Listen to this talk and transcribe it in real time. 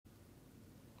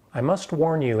I must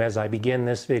warn you as I begin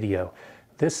this video,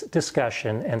 this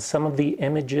discussion and some of the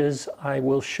images I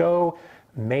will show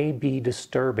may be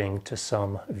disturbing to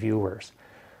some viewers.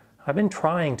 I've been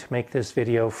trying to make this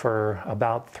video for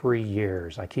about 3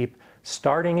 years. I keep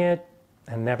starting it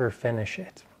and never finish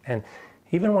it. And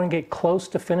even when I get close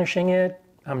to finishing it,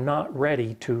 I'm not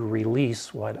ready to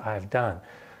release what I've done.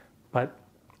 But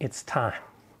it's time,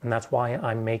 and that's why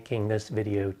I'm making this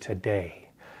video today.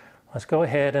 Let's go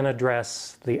ahead and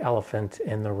address the elephant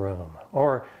in the room,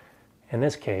 or in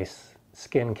this case,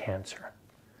 skin cancer.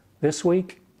 This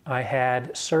week, I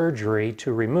had surgery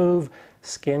to remove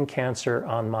skin cancer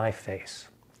on my face.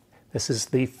 This is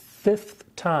the 5th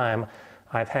time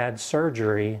I've had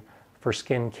surgery for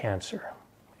skin cancer.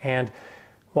 And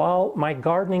while my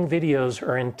gardening videos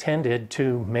are intended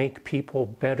to make people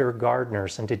better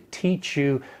gardeners and to teach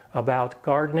you about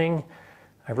gardening,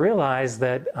 I've realized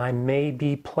that I may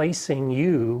be placing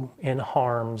you in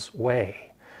harm's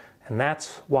way. And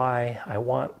that's why I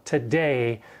want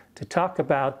today to talk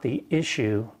about the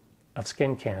issue of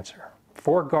skin cancer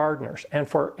for gardeners and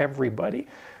for everybody,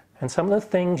 and some of the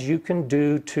things you can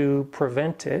do to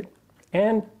prevent it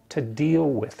and to deal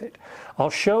with it. I'll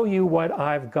show you what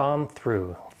I've gone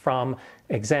through from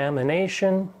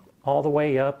examination all the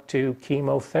way up to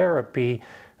chemotherapy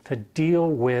to deal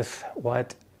with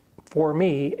what for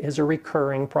me is a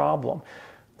recurring problem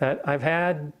that I've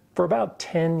had for about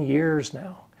 10 years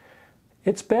now.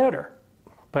 It's better,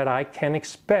 but I can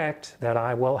expect that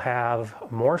I will have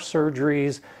more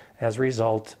surgeries as a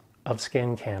result of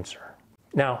skin cancer.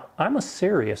 Now, I'm a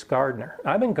serious gardener.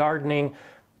 I've been gardening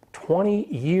 20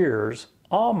 years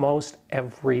almost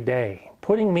every day,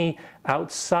 putting me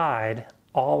outside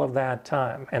all of that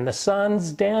time. And the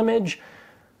sun's damage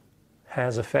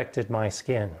has affected my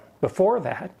skin. Before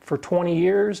that, for 20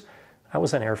 years, I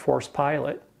was an Air Force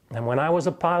pilot. And when I was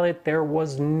a pilot, there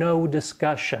was no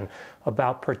discussion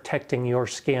about protecting your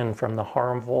skin from the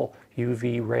harmful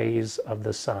UV rays of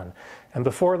the sun. And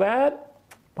before that,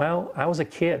 well, I was a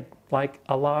kid, like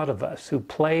a lot of us, who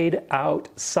played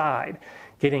outside,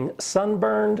 getting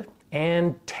sunburned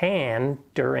and tan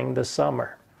during the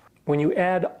summer. When you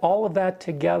add all of that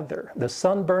together, the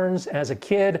sunburns as a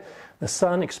kid, the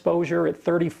sun exposure at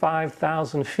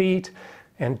 35,000 feet,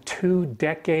 and 2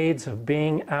 decades of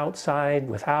being outside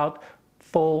without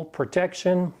full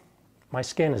protection, my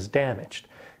skin is damaged.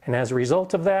 And as a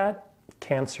result of that,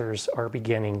 cancers are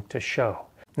beginning to show.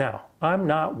 Now, I'm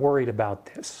not worried about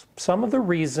this. Some of the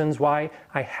reasons why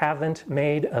I haven't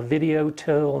made a video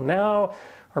till now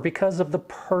are because of the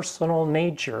personal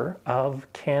nature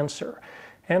of cancer.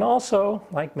 And also,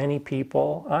 like many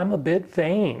people, I'm a bit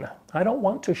vain. I don't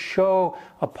want to show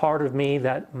a part of me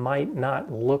that might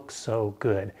not look so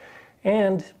good.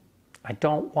 And I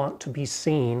don't want to be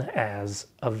seen as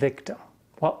a victim.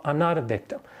 Well, I'm not a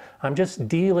victim. I'm just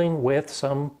dealing with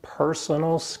some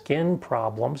personal skin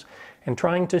problems and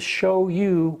trying to show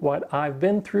you what I've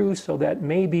been through so that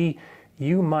maybe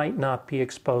you might not be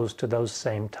exposed to those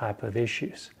same type of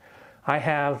issues. I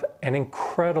have an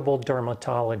incredible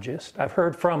dermatologist. I've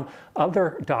heard from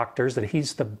other doctors that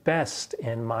he's the best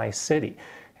in my city,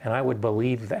 and I would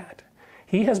believe that.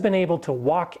 He has been able to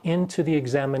walk into the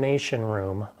examination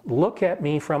room, look at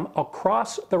me from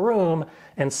across the room,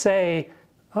 and say,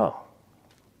 "Oh,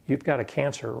 you've got a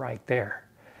cancer right there."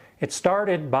 It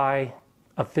started by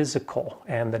a physical,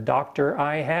 and the doctor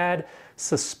I had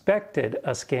suspected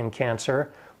a skin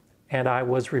cancer, and I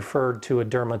was referred to a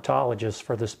dermatologist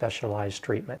for the specialized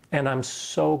treatment. And I'm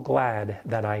so glad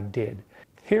that I did.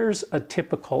 Here's a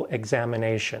typical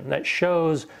examination that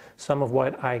shows some of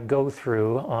what I go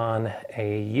through on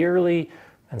a yearly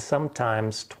and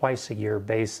sometimes twice a year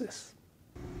basis.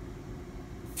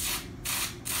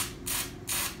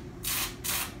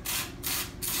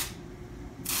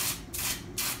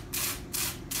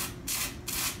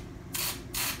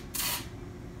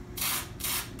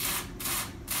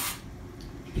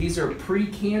 These are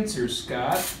pre-cancer,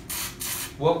 Scott,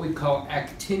 what we call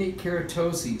actinic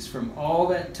keratoses from all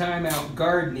that time out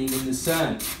gardening in the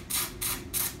sun.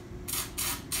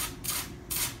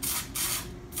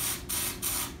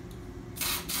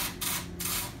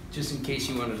 Just in case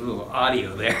you wanted a little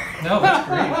audio there. No, that's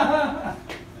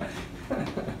great.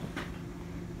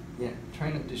 Yeah,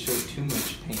 try not to show too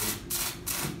much pain.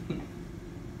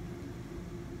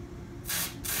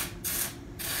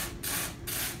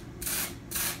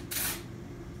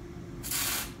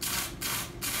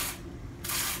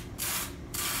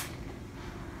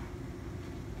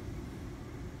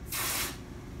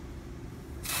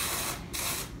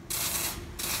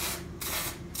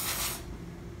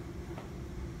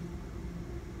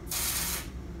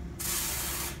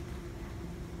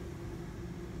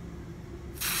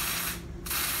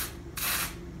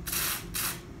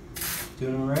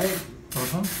 Doing all right?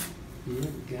 Uh-huh. Yeah,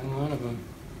 got a lot of them.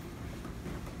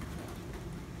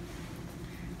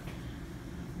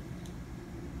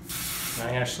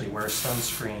 I actually wear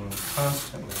sunscreen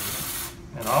constantly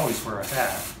and always wear a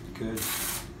hat. Good. And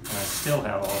I still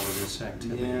have all of this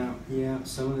activity. Yeah.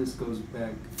 Some of this goes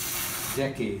back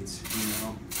decades, you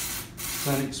know.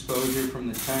 Sun exposure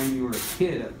from the time you were a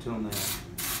kid up till now.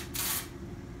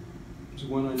 There's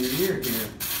one on your ear here.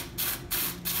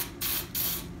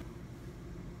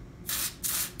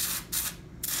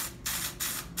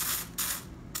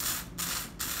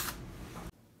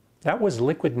 That was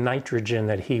liquid nitrogen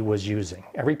that he was using.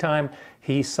 Every time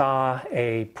he saw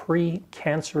a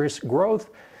pre-cancerous growth,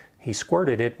 he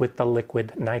squirted it with the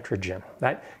liquid nitrogen.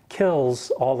 That kills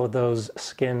all of those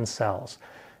skin cells.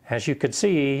 As you could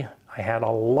see, I had a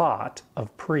lot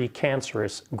of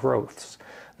pre-cancerous growths.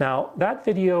 Now, that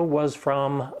video was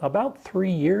from about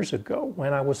 3 years ago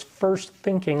when I was first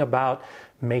thinking about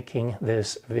making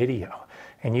this video.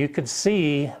 And you could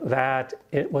see that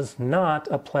it was not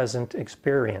a pleasant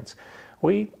experience.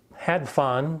 We had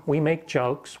fun, we make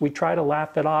jokes, we try to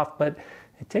laugh it off, but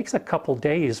it takes a couple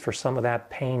days for some of that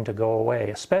pain to go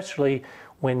away, especially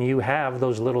when you have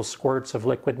those little squirts of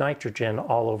liquid nitrogen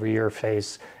all over your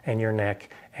face and your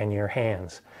neck and your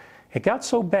hands. It got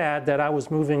so bad that I was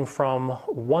moving from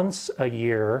once a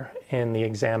year in the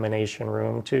examination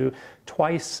room to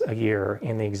twice a year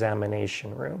in the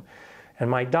examination room. And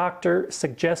my doctor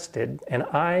suggested, and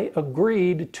I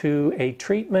agreed to, a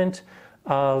treatment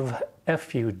of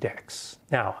Fudex.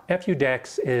 Now,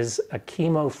 Fudex is a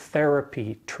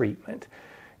chemotherapy treatment.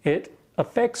 It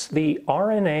affects the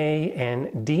RNA and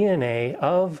DNA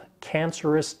of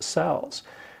cancerous cells.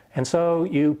 And so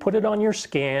you put it on your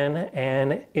skin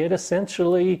and it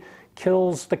essentially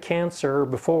kills the cancer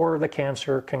before the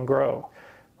cancer can grow.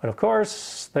 But of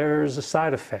course, there's a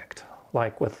side effect.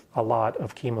 Like with a lot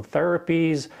of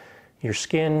chemotherapies, your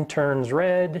skin turns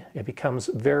red, it becomes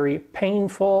very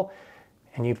painful,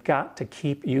 and you've got to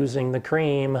keep using the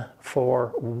cream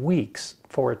for weeks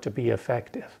for it to be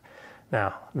effective.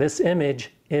 Now, this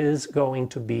image is going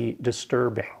to be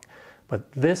disturbing,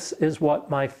 but this is what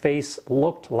my face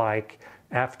looked like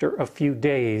after a few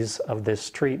days of this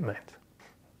treatment.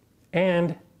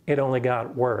 And it only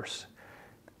got worse.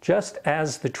 Just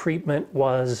as the treatment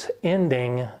was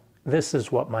ending, this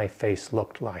is what my face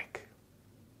looked like.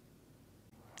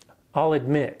 I'll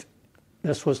admit,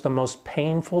 this was the most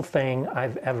painful thing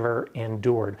I've ever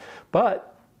endured,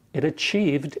 but it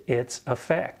achieved its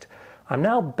effect. I'm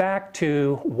now back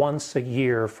to once a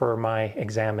year for my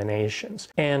examinations,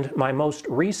 and my most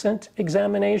recent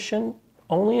examination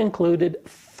only included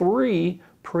 3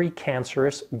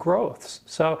 precancerous growths,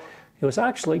 so it was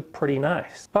actually pretty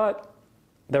nice. But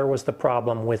there was the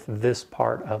problem with this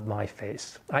part of my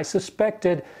face. I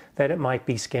suspected that it might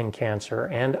be skin cancer,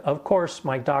 and of course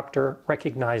my doctor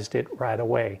recognized it right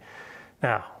away.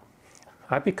 Now,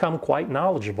 I've become quite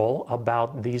knowledgeable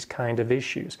about these kind of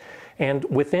issues, and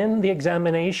within the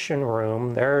examination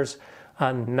room there's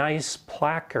a nice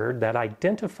placard that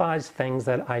identifies things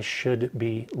that I should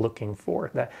be looking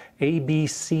for, the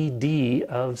ABCD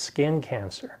of skin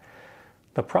cancer.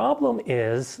 The problem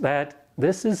is that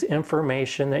this is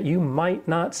information that you might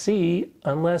not see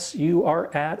unless you are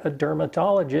at a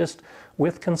dermatologist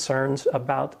with concerns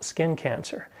about skin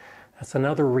cancer. That's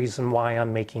another reason why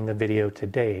I'm making the video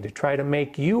today, to try to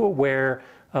make you aware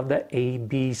of the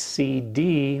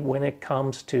ABCD when it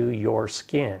comes to your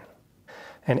skin.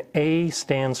 And A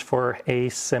stands for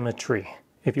asymmetry.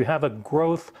 If you have a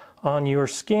growth on your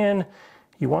skin,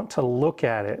 you want to look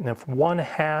at it, and if one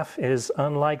half is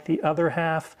unlike the other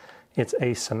half, it's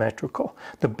asymmetrical.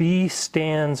 The B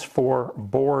stands for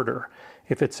border.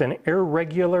 If it's an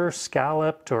irregular,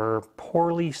 scalloped, or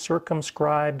poorly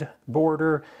circumscribed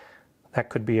border, that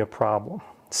could be a problem.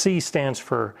 C stands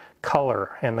for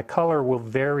color, and the color will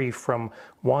vary from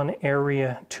one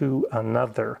area to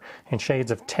another in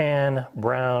shades of tan,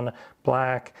 brown,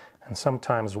 black, and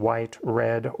sometimes white,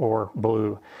 red, or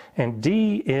blue. And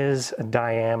D is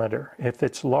diameter. If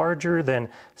it's larger than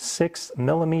 6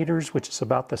 millimeters, which is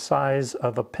about the size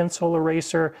of a pencil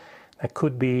eraser, that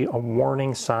could be a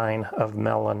warning sign of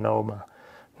melanoma.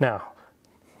 Now,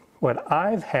 what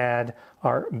I've had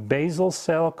are basal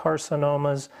cell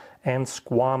carcinomas and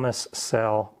squamous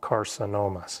cell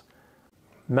carcinomas.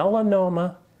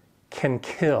 Melanoma can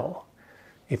kill.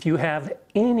 If you have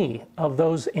any of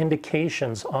those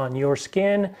indications on your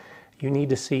skin, you need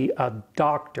to see a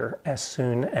doctor as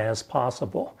soon as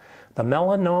possible. The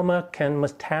melanoma can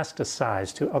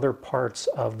metastasize to other parts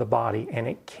of the body, and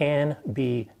it can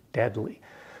be deadly.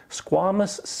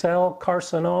 Squamous cell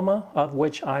carcinoma, of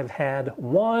which I've had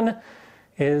one,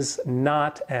 is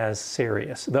not as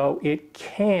serious, though it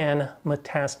can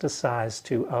metastasize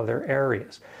to other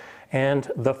areas.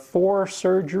 And the 4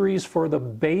 surgeries for the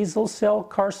basal cell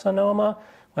carcinoma,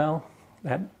 well,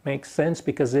 that makes sense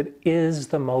because it is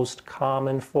the most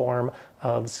common form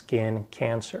of skin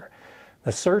cancer.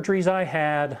 The surgeries I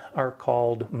had are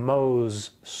called Mohs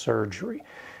surgery.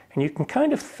 And you can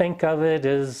kind of think of it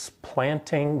as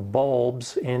planting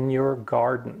bulbs in your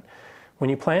garden. When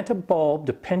you plant a bulb,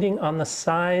 depending on the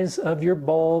size of your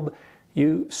bulb,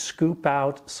 you scoop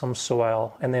out some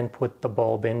soil and then put the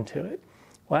bulb into it.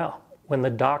 Well, when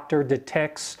the doctor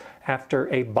detects after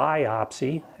a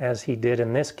biopsy, as he did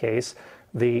in this case,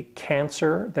 the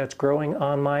cancer that's growing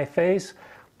on my face,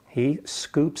 he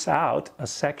scoops out a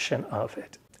section of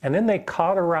it. And then they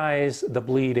cauterize the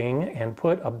bleeding and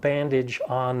put a bandage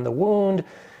on the wound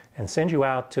and send you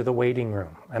out to the waiting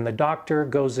room. And the doctor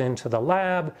goes into the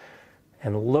lab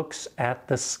and looks at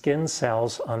the skin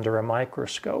cells under a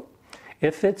microscope.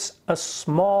 If it's a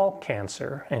small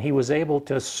cancer and he was able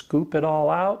to scoop it all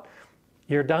out,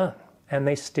 you're done. And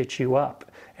they stitch you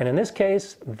up. And in this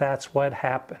case, that's what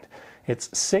happened. It's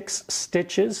 6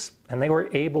 stitches, and they were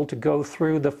able to go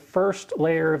through the first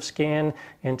layer of skin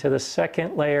into the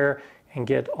second layer and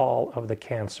get all of the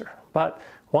cancer. But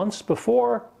once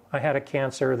before, I had a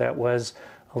cancer that was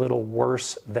a little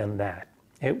worse than that.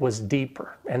 It was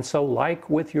deeper. And so like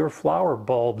with your flower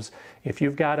bulbs, if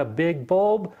you've got a big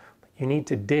bulb, you need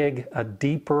to dig a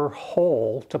deeper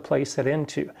hole to place it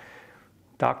into.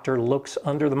 Doctor looks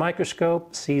under the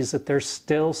microscope, sees that there's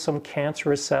still some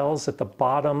cancerous cells at the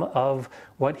bottom of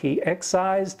what he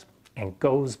excised, and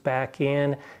goes back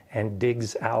in and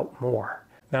digs out more.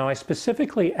 Now, I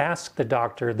specifically asked the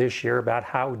doctor this year about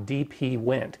how deep he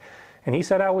went, and he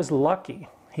said I was lucky.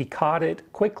 He caught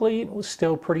it quickly, it was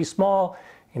still pretty small,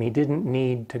 and he didn't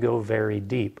need to go very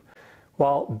deep.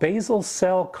 While basal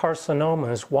cell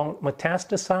carcinomas won't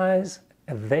metastasize,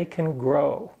 they can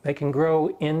grow. They can grow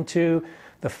into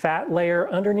the fat layer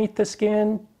underneath the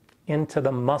skin, into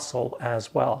the muscle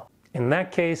as well. In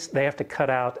that case, they have to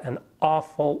cut out an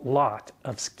awful lot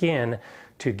of skin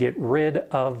to get rid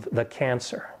of the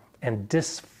cancer. And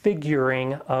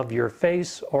disfiguring of your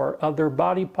face or other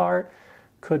body part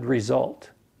could result.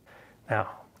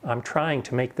 Now, I'm trying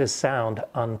to make this sound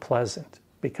unpleasant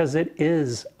because it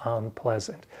is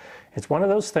unpleasant. It's one of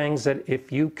those things that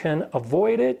if you can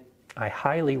avoid it, I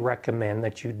highly recommend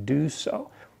that you do so.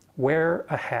 Wear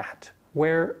a hat,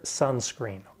 wear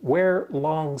sunscreen, wear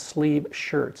long sleeve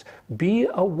shirts. Be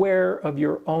aware of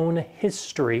your own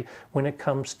history when it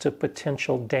comes to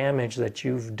potential damage that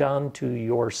you've done to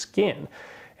your skin.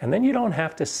 And then you don't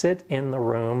have to sit in the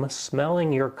room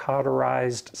smelling your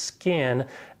cauterized skin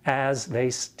as they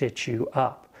stitch you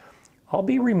up. I'll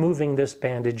be removing this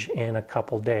bandage in a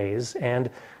couple days, and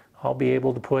I'll be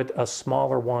able to put a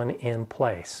smaller one in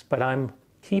place, but I'm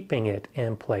keeping it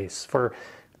in place for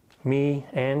me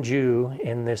and you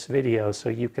in this video so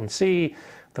you can see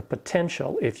the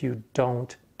potential if you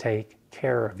don't take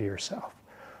care of yourself.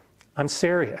 I'm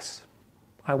serious.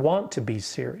 I want to be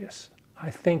serious.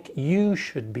 I think you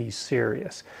should be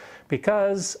serious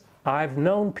because I've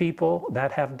known people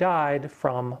that have died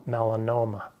from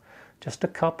melanoma. Just a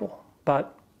couple,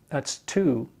 but that's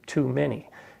too many.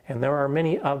 And there are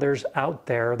many others out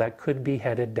there that could be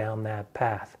headed down that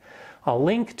path. I'll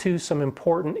link to some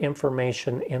important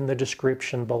information in the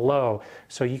description below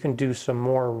so you can do some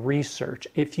more research.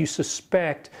 If you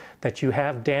suspect that you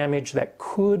have damage that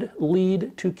could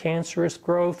lead to cancerous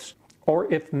growths,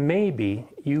 or if maybe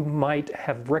you might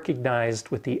have recognized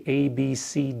with the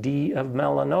ABCD of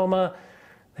melanoma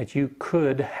that you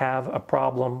could have a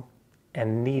problem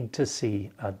and need to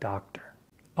see a doctor.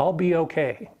 I'll be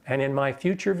okay, and in my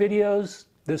future videos,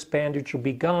 this bandage will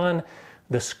be gone.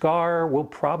 The scar will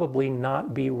probably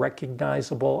not be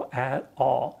recognizable at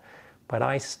all, but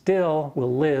I still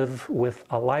will live with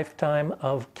a lifetime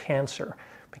of cancer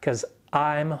because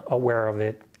I'm aware of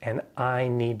it and I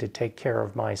need to take care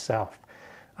of myself.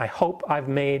 I hope I've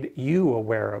made you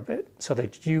aware of it so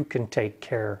that you can take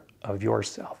care of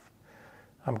yourself.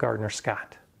 I'm Gardener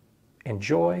Scott.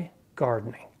 Enjoy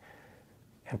gardening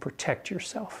and protect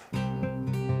yourself.